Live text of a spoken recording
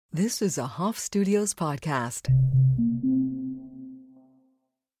This is a Hoff Studios podcast.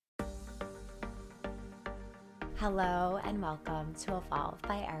 Hello and welcome to Evolve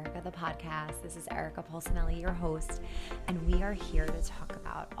by Erica, the podcast. This is Erica Polsinelli, your host, and we are here to talk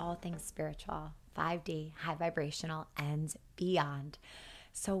about all things spiritual, 5D, high vibrational, and beyond.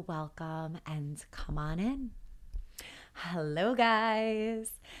 So welcome and come on in. Hello,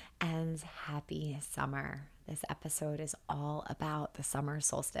 guys, and happy summer. This episode is all about the summer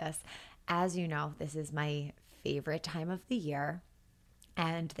solstice. As you know, this is my favorite time of the year.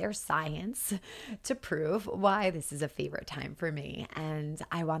 And there's science to prove why this is a favorite time for me. And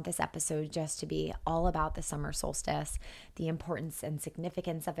I want this episode just to be all about the summer solstice, the importance and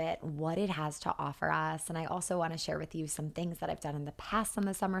significance of it, what it has to offer us. And I also want to share with you some things that I've done in the past on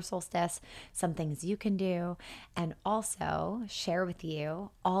the summer solstice, some things you can do, and also share with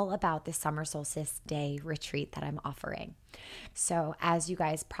you all about the summer solstice day retreat that I'm offering. So as you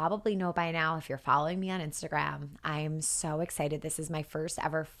guys probably know by now, if you're following me on Instagram, I'm so excited. This is my first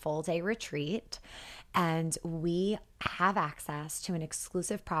ever full day retreat, and we have access to an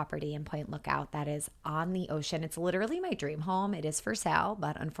exclusive property in Point Lookout that is on the ocean. It's literally my dream home. It is for sale,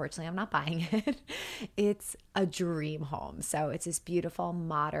 but unfortunately I'm not buying it. It's a dream home. So it's this beautiful,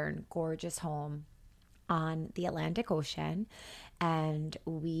 modern, gorgeous home on the Atlantic Ocean, and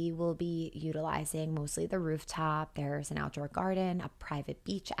we will be utilizing mostly the rooftop. There's an outdoor garden, a private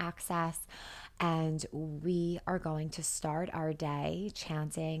beach access, and we are going to start our day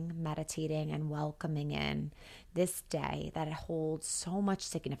chanting, meditating, and welcoming in this day that holds so much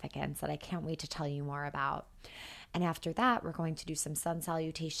significance that I can't wait to tell you more about. And after that, we're going to do some sun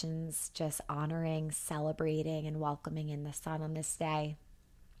salutations, just honoring, celebrating, and welcoming in the sun on this day.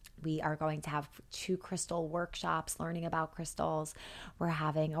 We are going to have 2 crystal workshops learning about crystals. We're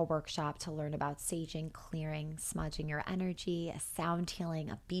having a workshop to learn about saging, clearing, smudging your energy, a sound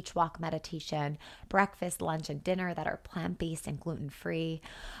healing, a beach walk meditation, breakfast, lunch, and dinner that are plant-based and gluten-free,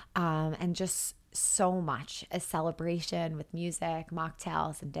 and just so much. A celebration with music,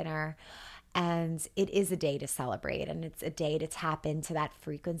 mocktails, and dinner. And it is a day to celebrate, and it's a day to tap into that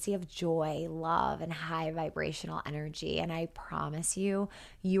frequency of joy, love, and high vibrational energy. And I promise you,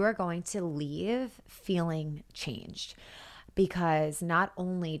 you are going to leave feeling changed, because not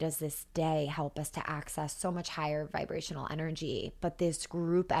only does this day help us to access so much higher vibrational energy, but this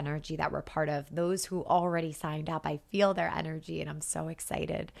group energy that we're part of, those who already signed up, I feel their energy, and I'm so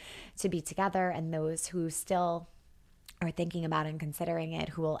excited to be together. And those who still are thinking about and considering it,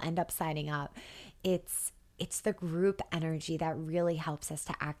 who will end up signing up, it's the group energy that really helps us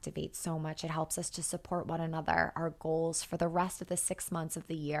to activate so much. It helps us to support one another, our goals for the rest of the 6 months of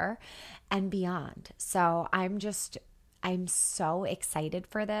the year and beyond. So I'm so excited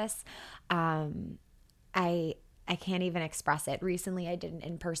for this. I can't even express it. Recently, I did an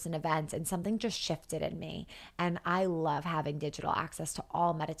in-person event and something just shifted in me. And I love having digital access to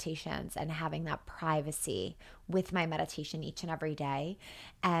all meditations and having that privacy with my meditation each and every day.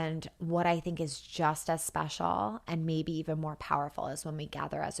 And what I think is just as special and maybe even more powerful is when we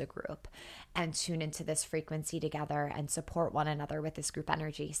gather as a group and tune into this frequency together and support one another with this group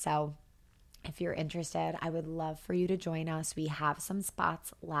energy. So if you're interested, I would love for you to join us. We have some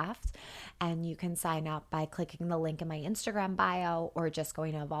spots left, and you can sign up by clicking the link in my Instagram bio or just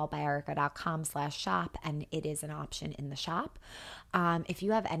going to evolvebyerica.com/shop, and it is an option in the shop. If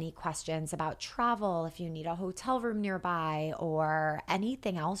you have any questions about travel, if you need a hotel room nearby or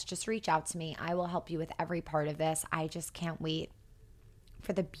anything else, just reach out to me. I will help you with every part of this. I just can't wait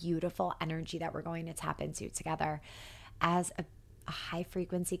for the beautiful energy that we're going to tap into together as a high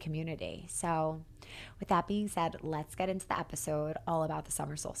frequency community. So with that being said, let's get into the episode all about the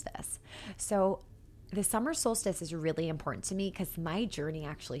summer solstice. So the summer solstice is really important to me because my journey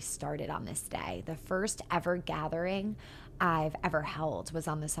actually started on this day. The first ever gathering I've ever held was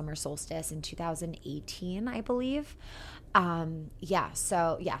on the summer solstice in 2018, I believe.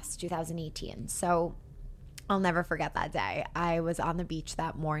 2018. So I'll never forget that day. I was on the beach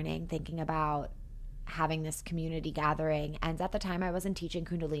that morning thinking about having this community gathering. And at the time I wasn't teaching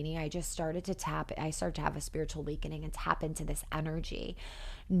Kundalini. I started to have a spiritual awakening and tap into this energy,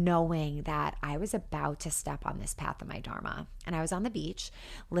 knowing that I was about to step on this path of my Dharma. And I was on the beach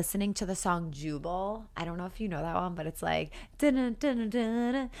listening to the song Jubal. I don't know if you know that one, but it's like, dun, dun,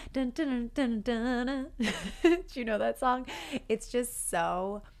 dun, dun, dun, dun, dun. Do you know that song? It's just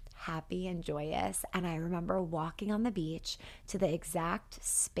so happy and joyous. And I remember walking on the beach to the exact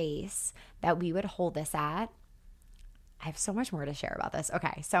space that we would hold this at. I have so much more to share about this.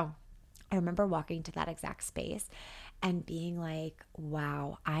 Okay, so I remember walking to that exact space, and being like,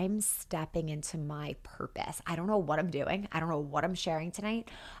 wow, I'm stepping into my purpose. I don't know what I'm doing. I don't know what I'm sharing tonight.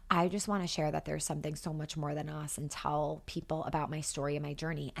 I just want to share that there's something so much more than us and tell people about my story and my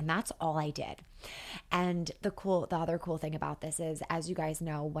journey. And that's all I did. And the other cool thing about this is, as you guys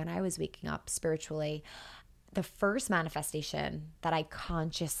know, when I was waking up spiritually, the first manifestation that I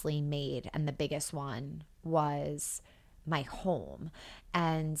consciously made, and the biggest one, was my home.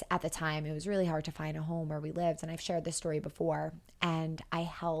 And at the time, it was really hard to find a home where we lived. And I've shared this story before. And I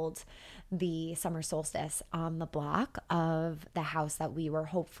held the summer solstice on the block of the house that we were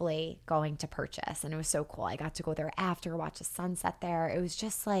hopefully going to purchase. And it was so cool. I got to go there after, watch the sunset there. It was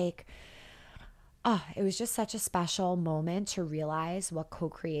just like, it was just such a special moment to realize what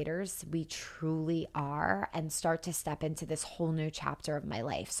co-creators we truly are and start to step into this whole new chapter of my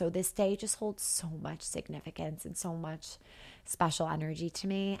life. So this day just holds so much significance and so much special energy to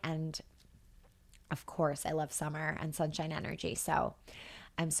me. And of course, I love summer and sunshine energy. So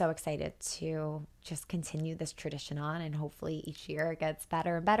I'm so excited to just continue this tradition on, and hopefully each year it gets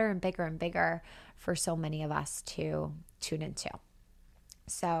better and better and bigger for so many of us to tune into.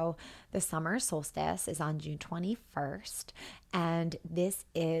 So the summer solstice is on June 21st, and this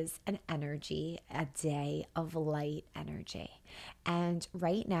is an energy, a day of light energy. And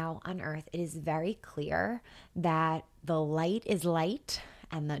right now on Earth, it is very clear that the light is light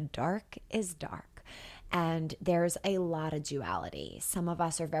and the dark is dark. And there's a lot of duality. Some of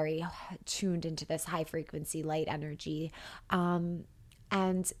us are very tuned into this high frequency light energy. And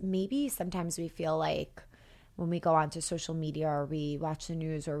maybe sometimes we feel like, when we go onto social media or we watch the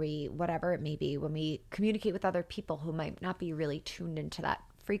news or whatever it may be, when we communicate with other people who might not be really tuned into that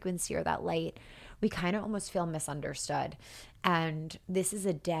frequency or that light, we kind of almost feel misunderstood. And this is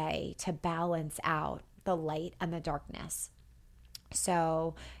a day to balance out the light and the darkness.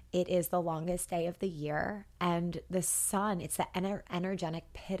 So it is the longest day of the year, and the sun, it's the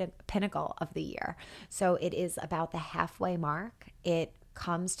energetic pinnacle of the year. So it is about the halfway mark. It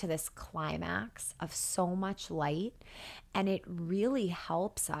comes to this climax of so much light, and it really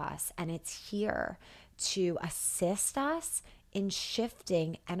helps us, and it's here to assist us in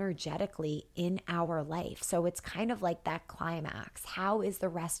shifting energetically in our life. So it's kind of like that climax. How is the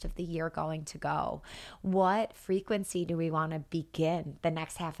rest of the year going to go? What frequency do we want to begin the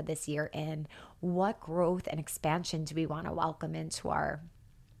next half of this year in? What growth and expansion do we want to welcome into our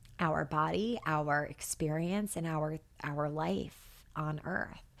body, our experience, and our life on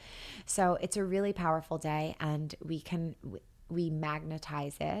Earth? So it's a really powerful day, and we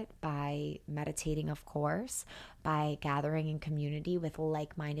magnetize it by meditating, of course, by gathering in community with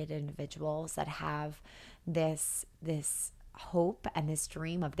like-minded individuals that have this hope and this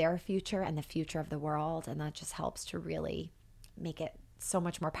dream of their future and the future of the world. And that just helps to really make it so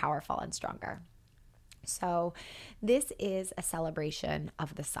much more powerful and stronger. So this is a celebration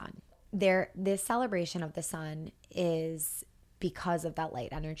of the sun. This celebration of the sun is because of that light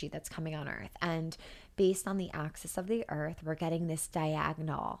energy that's coming on Earth. And based on the axis of the Earth, we're getting this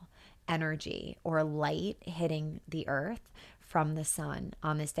diagonal energy or light hitting the Earth from the sun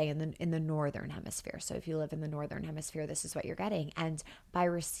on this day in the northern hemisphere. So if you live in the northern hemisphere, this is what you're getting. And by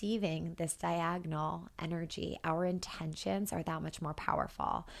receiving this diagonal energy, our intentions are that much more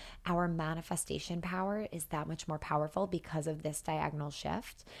powerful. Our manifestation power is that much more powerful because of this diagonal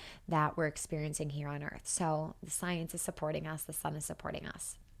shift that we're experiencing here on Earth. So the science is supporting us, the sun is supporting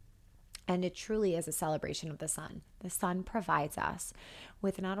us. And it truly is a celebration of the sun. The sun provides us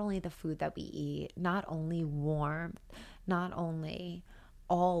with not only the food that we eat, not only warmth, not only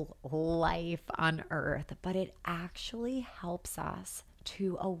all life on Earth, but it actually helps us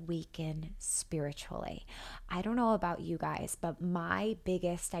to awaken spiritually. I don't know about you guys, but my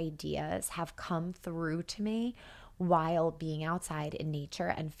biggest ideas have come through to me while being outside in nature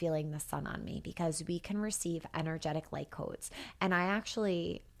and feeling the sun on me, because we can receive energetic light codes. And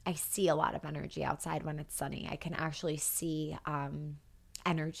I see a lot of energy outside when it's sunny. I can actually see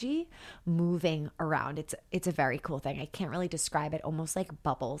energy moving around. It's a very cool thing. I can't really describe it, almost like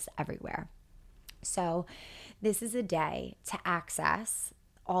bubbles everywhere. So this is a day to access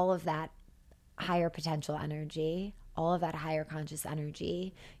all of that higher potential energy, all of that higher conscious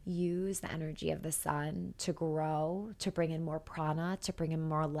energy, use the energy of the sun to grow, to bring in more prana, to bring in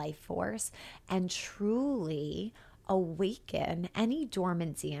more life force, and truly awaken any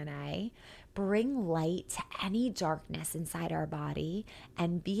dormant DNA, bring light to any darkness inside our body,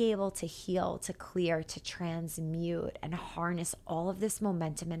 and be able to heal, to clear, to transmute, and harness all of this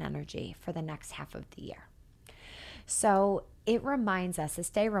momentum and energy for the next half of the year. So it reminds us, this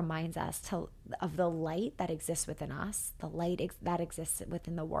day reminds us of the light that exists within us, the light that exists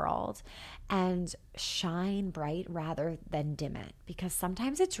within the world, and shine bright rather than dim it. Because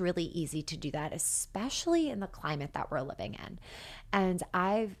sometimes it's really easy to do that, especially in the climate that we're living in. And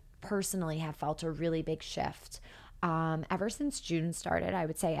I've personally have felt a really big shift ever since June started, I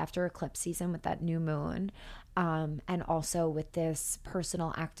would say after eclipse season with that new moon, and also with this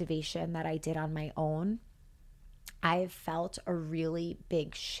personal activation that I did on my own. I've felt a really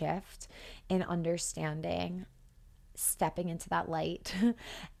big shift in understanding, stepping into that light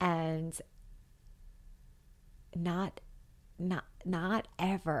and not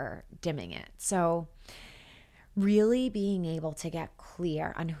ever dimming it. So really being able to get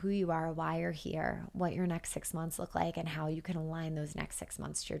clear on who you are, why you're here, what your next 6 months look like, and how you can align those next 6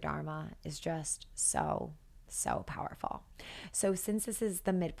 months to your Dharma is just so powerful. So since this is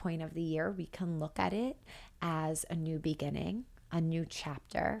the midpoint of the year, we can look at it as a new beginning, a new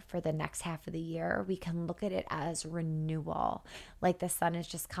chapter for the next half of the year. We can look at it as renewal, like the sun is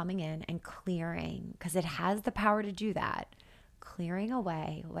just coming in and clearing, because it has the power to do that, clearing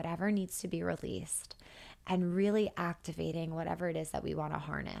away whatever needs to be released and really activating whatever it is that we want to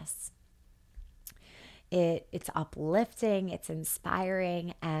harness. It's uplifting, it's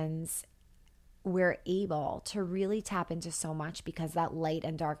inspiring, and we're able to really tap into so much because that light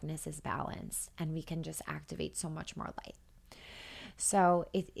and darkness is balanced, and we can just activate so much more light. So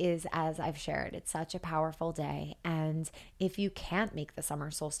it is, as I've shared, it's such a powerful day. And if you can't make the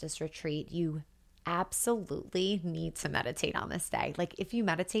summer solstice retreat, you absolutely need to meditate on this day. Like if you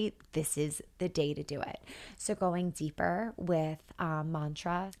meditate, this is the day to do it. So going deeper with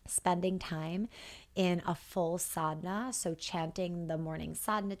mantra, spending time in a full sadhana, so chanting the morning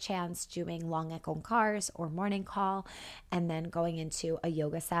sadhana chants, doing long ekonkars or morning call, and then going into a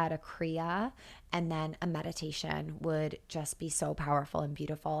yoga sad, a kriya, and then a meditation would just be so powerful and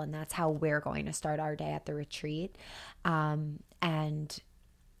beautiful. And that's how we're going to start our day at the retreat. And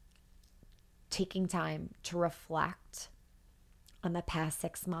taking time to reflect on the past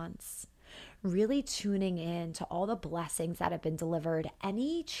 6 months, really tuning in to all the blessings that have been delivered,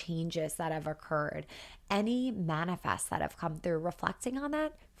 any changes that have occurred, any manifests that have come through, reflecting on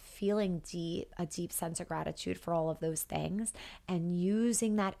that, feeling a deep sense of gratitude for all of those things, and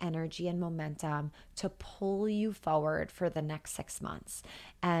using that energy and momentum to pull you forward for the next 6 months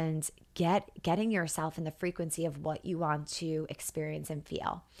and getting yourself in the frequency of what you want to experience and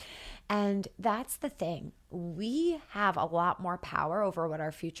feel. And that's the thing. We have a lot more power over what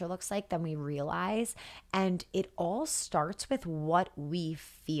our future looks like than we realize. And it all starts with what we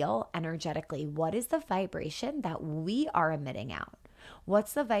feel energetically. What is the vibration that we are emitting out?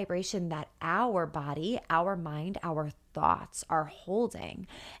 What's the vibration that our body, our mind, our thoughts are holding?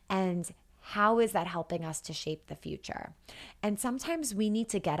 And how is that helping us to shape the future? And sometimes we need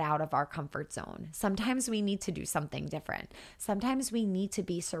to get out of our comfort zone. Sometimes we need to do something different. Sometimes we need to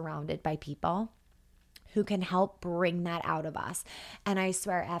be surrounded by people who can help bring that out of us. And I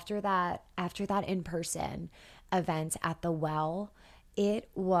swear, after that in-person event at the well, it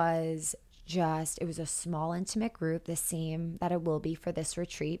was a small intimate group, the same that it will be for this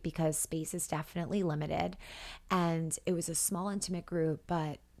retreat because space is definitely limited. And it was a small intimate group,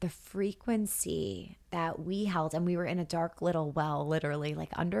 but the frequency that we held, and we were in a dark little well, literally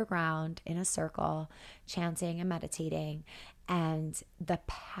like underground in a circle, chanting and meditating, and the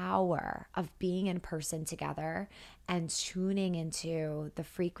power of being in person together and tuning into the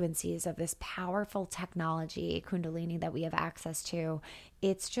frequencies of this powerful technology, Kundalini, that we have access to,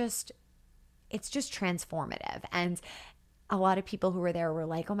 it's just transformative. And a lot of people who were there were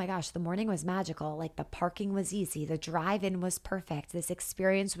like, oh my gosh, the morning was magical. Like the parking was easy. The drive-in was perfect. This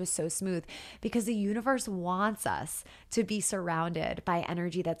experience was so smooth, because the universe wants us to be surrounded by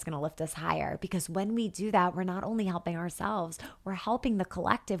energy that's going to lift us higher. Because when we do that, we're not only helping ourselves, we're helping the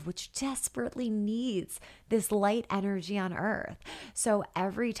collective, which desperately needs this light energy on earth. So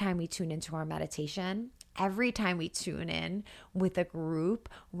every time we tune into our meditation, every time we tune in with a group,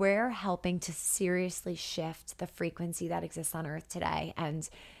 we're helping to seriously shift the frequency that exists on earth today. And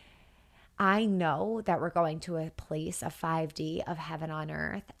I know that we're going to a place of 5D, of heaven on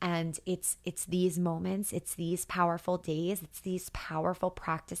earth. And it's these moments, it's these powerful days, it's these powerful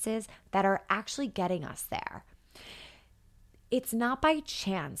practices that are actually getting us there. It's not by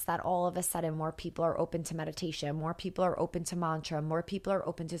chance that all of a sudden more people are open to meditation, more people are open to mantra, more people are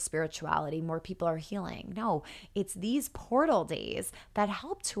open to spirituality, more people are healing. No, it's these portal days that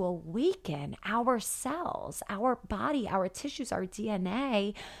help to awaken our cells, our body, our tissues, our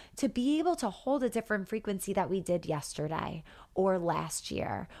DNA, to be able to hold a different frequency that we did yesterday or last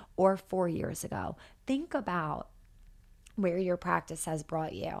year or 4 years ago. Think about where your practice has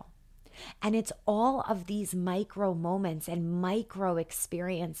brought you. And it's all of these micro moments and micro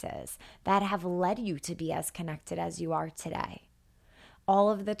experiences that have led you to be as connected as you are today. All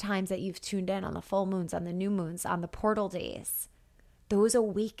of the times that you've tuned in on the full moons, on the new moons, on the portal days, those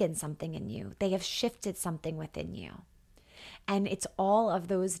awaken something in you. They have shifted something within you. And it's all of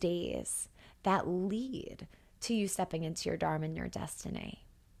those days that lead to you stepping into your Dharma and your destiny.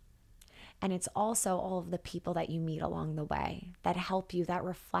 And it's also all of the people that you meet along the way that help you, that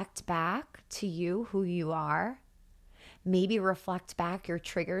reflect back to you who you are. Maybe reflect back your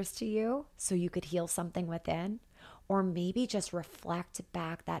triggers to you so you could heal something within. Or maybe just reflect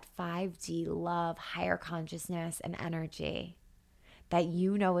back that 5D love, higher consciousness, and energy that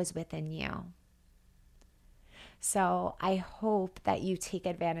you know is within you. So I hope that you take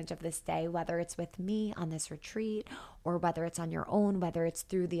advantage of this day, whether it's with me on this retreat or whether it's on your own, whether it's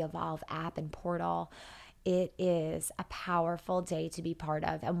through the Evolve app and portal. It is a powerful day to be part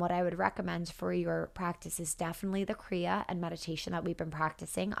of. And what I would recommend for your practice is definitely the Kriya and meditation that we've been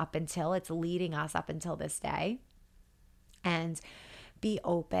practicing it's leading us up until this day. And be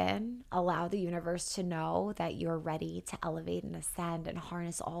open, allow the universe to know that you're ready to elevate and ascend and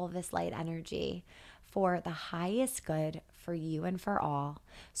harness all of this light energy for the highest good for you and for all,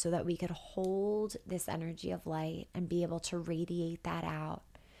 so that we could hold this energy of light and be able to radiate that out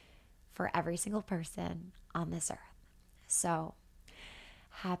for every single person on this earth. So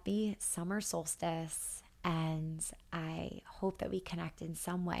happy summer solstice, and I hope that we connect in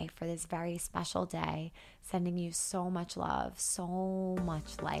some way for this very special day, sending you so much love, so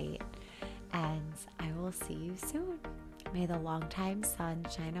much light, and I will see you soon. May the longtime sun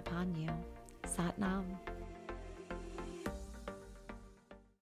shine upon you. Sat Nam.